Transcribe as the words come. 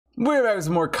We're back with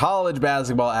some more college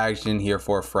basketball action here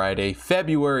for Friday,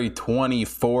 February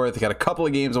 24th. Got a couple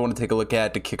of games I want to take a look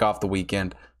at to kick off the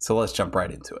weekend, so let's jump right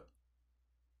into it.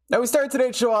 Now we start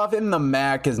today's show off in the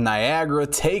MAC as Niagara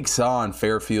takes on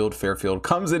Fairfield. Fairfield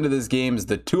comes into this game as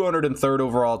the 203rd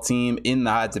overall team in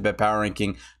the Hot Tip Bet Power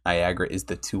Ranking. Niagara is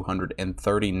the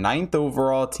 239th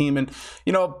overall team. And,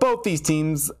 both these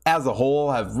teams as a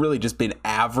whole have really just been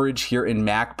average here in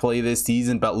MAC play this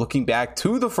season. But looking back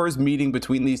to the first meeting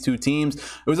between these two teams,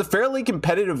 it was a fairly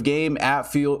competitive game at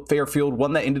Fairfield,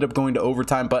 one that ended up going to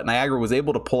overtime. But Niagara was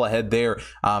able to pull ahead there,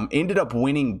 ended up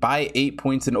winning by 8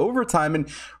 points in overtime. And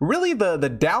really the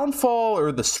downfall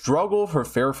or the struggle for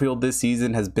Fairfield this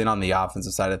season has been on the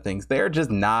offensive side of things. They're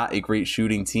just not a great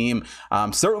shooting team.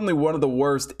 Certainly one of the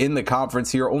worst in the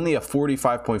conference here, only a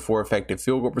 45.4 effective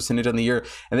field goal percentage on the year,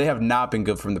 and they have not been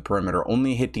good from the perimeter,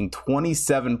 only hitting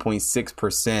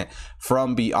 27.6%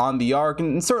 from beyond the arc.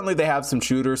 And certainly they have some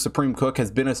shooters. Supreme Cook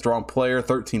has been a strong player,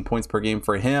 13 points per game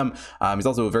for him. He's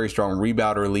also a very strong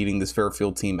rebounder leading this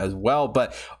Fairfield team as well.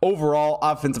 But overall,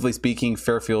 offensively speaking,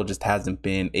 Fairfield just hasn't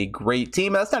been a great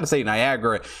team. That's not to say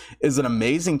Niagara is an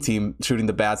amazing team shooting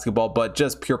the basketball, but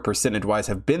just pure percentage wise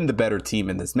have been the better team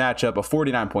in this matchup. A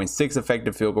 49.6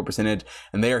 effective field goal percentage,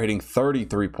 and they are hitting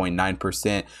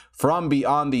 33.9% from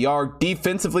beyond the arc.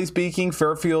 Defensively speaking,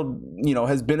 Fairfield,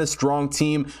 has been a strong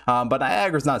team, but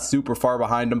Niagara's not super far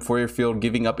behind them. Fairfield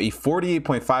giving up a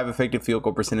 48.5 effective field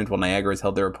goal percentage, while Niagara has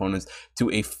held their opponents to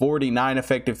a 49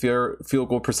 effective field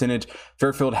goal percentage.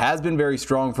 Fairfield has been very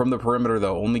strong from the perimeter,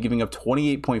 though, only giving up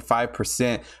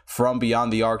 28.5% from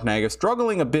beyond the arc. Niagara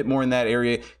struggling a bit more in that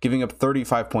area, giving up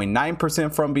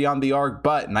 35.9% from beyond the arc,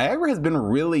 but Niagara has been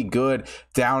really good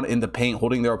down in the paint,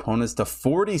 holding their opponents to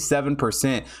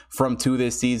 47% from two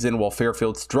this season, while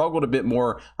Fairfield struggled a bit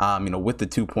more, with the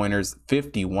 2-pointers,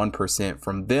 51%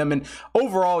 from them. And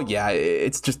overall,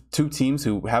 it's just two teams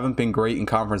who haven't been great in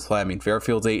conference play. I mean,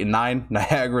 Fairfield's 8-9,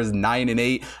 Niagara's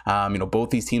 9-8. Both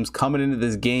these teams coming into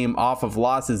this game off of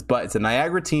losses, but it's a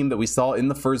Niagara team that we saw in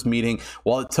the first meeting.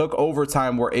 While it took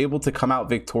overtime, were able to come out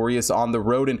victorious on the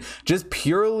road. And just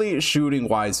purely shooting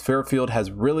wise, Fairfield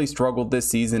has really struggled this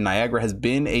season. Niagara has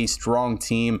been a strong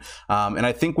team. And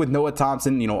I think with Noah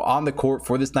Thompson, on the court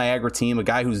for this Niagara team, a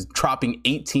guy who's dropping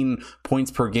 18 points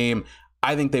per game,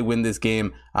 I think they win this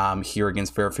game here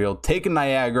against Fairfield. Taking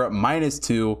Niagara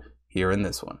 -2 here in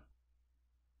this one.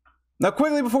 Now,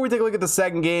 quickly before we take a look at the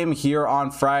second game here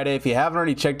on Friday, if you haven't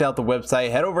already checked out the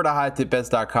website, head over to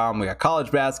hottipbets.com. We got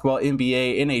college basketball,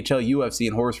 NBA, NHL, UFC,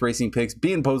 and horse racing picks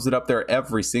being posted up there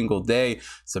every single day.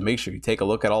 So make sure you take a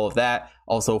look at all of that.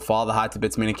 Also, follow the Hot Tip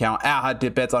Bets main account at Hot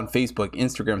Tip Bets on Facebook,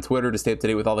 Instagram, Twitter to stay up to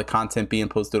date with all the content being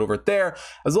posted over there,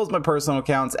 as well as my personal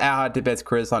accounts at Hot Tip Bets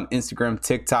Chris on Instagram,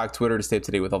 TikTok, Twitter to stay up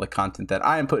to date with all the content that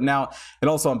I am putting out, and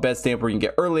also on BetStamp where you can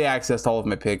get early access to all of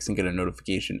my picks and get a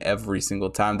notification every single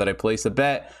time that I place a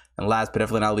bet. And last but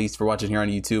definitely not least, for watching here on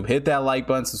YouTube, hit that like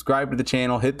button, subscribe to the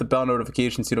channel, hit the bell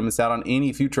notification so you don't miss out on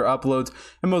any future uploads,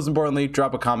 and most importantly,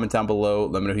 drop a comment down below.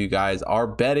 Let me know who you guys are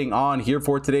betting on here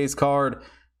for today's card.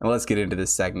 And let's get into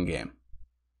this second game.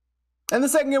 And the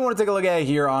second game I want to take a look at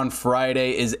here on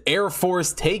Friday is Air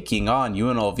Force taking on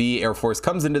UNLV. Air Force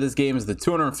comes into this game as the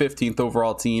 215th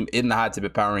overall team in the Hot Tip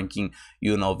Bet Power Ranking.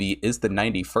 UNLV is the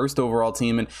 91st overall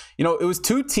team. And, it was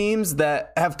two teams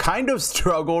that have kind of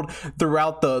struggled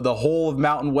throughout the whole of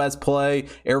Mountain West play.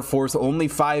 Air Force only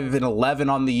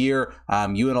 5-11 on the year.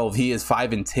 UNLV is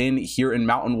 5-10 here in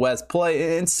Mountain West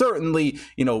play. And certainly,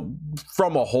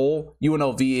 from a whole,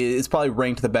 UNLV is probably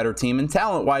ranked the better team. And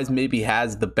talent-wise, maybe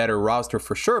has the better roster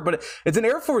for sure, but it's an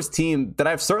Air Force team that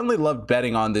I've certainly loved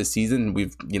betting on this season.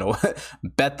 We've,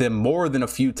 bet them more than a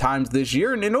few times this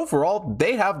year, and overall,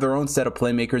 they have their own set of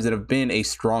playmakers that have been a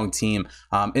strong team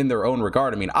in their own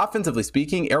regard. I mean, offensively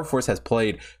speaking, Air Force has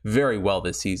played very well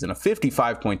this season, a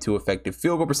 55.2 effective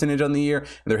field goal percentage on the year, and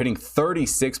they're hitting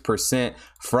 36%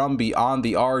 from beyond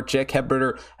the arc. Jack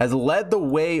Hebreter has led the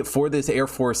way for this Air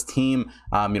Force team.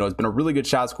 Has been a really good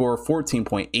shot scorer,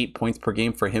 14.8 points per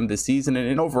game for him this season,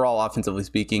 and overall, offensively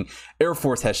speaking, Air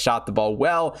Force has shot the ball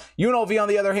well. UNLV, on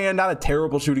the other hand, not a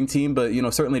terrible shooting team, but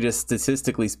certainly just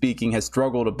statistically speaking, has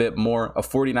struggled a bit more. A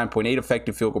 49.8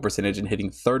 effective field goal percentage and hitting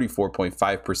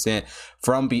 34.5%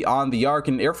 from beyond the arc.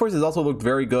 And Air Force has also looked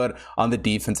very good on the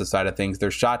defensive side of things.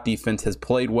 Their shot defense has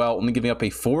played well, only giving up a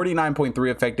 49.3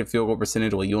 effective field goal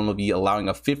percentage, while UNLV allowing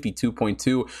a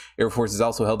 52.2. Air Force has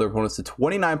also held their opponents to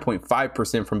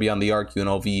 29.5% from beyond the arc.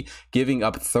 UNLV giving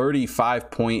up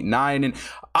 35.9. And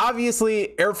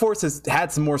Obviously, Air Force has had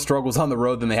some more struggles on the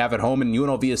road than they have at home, and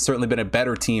UNLV has certainly been a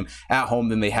better team at home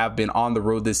than they have been on the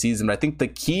road this season. But I think the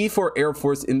key for Air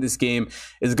Force in this game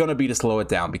is going to be to slow it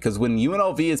down, because when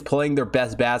UNLV is playing their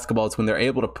best basketball, it's when they're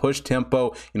able to push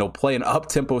tempo, play an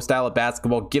up-tempo style of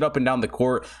basketball, get up and down the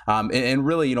court, and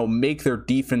really, make their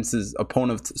defense's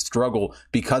opponents struggle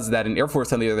because of that. And Air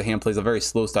Force, on the other hand, plays a very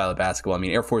slow style of basketball. I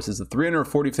mean, Air Force is the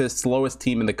 345th slowest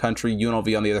team in the country.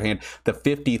 UNLV, on the other hand, the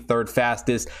 53rd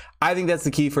fastest. I think that's the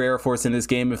key for Air Force in this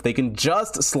game. If they can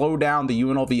just slow down the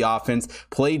UNLV offense,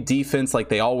 play defense like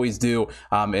they always do,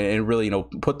 and really,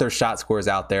 put their shot scores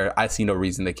out there, I see no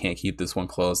reason they can't keep this one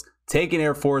close. Taking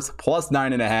Air Force plus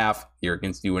 9.5 here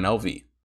against UNLV.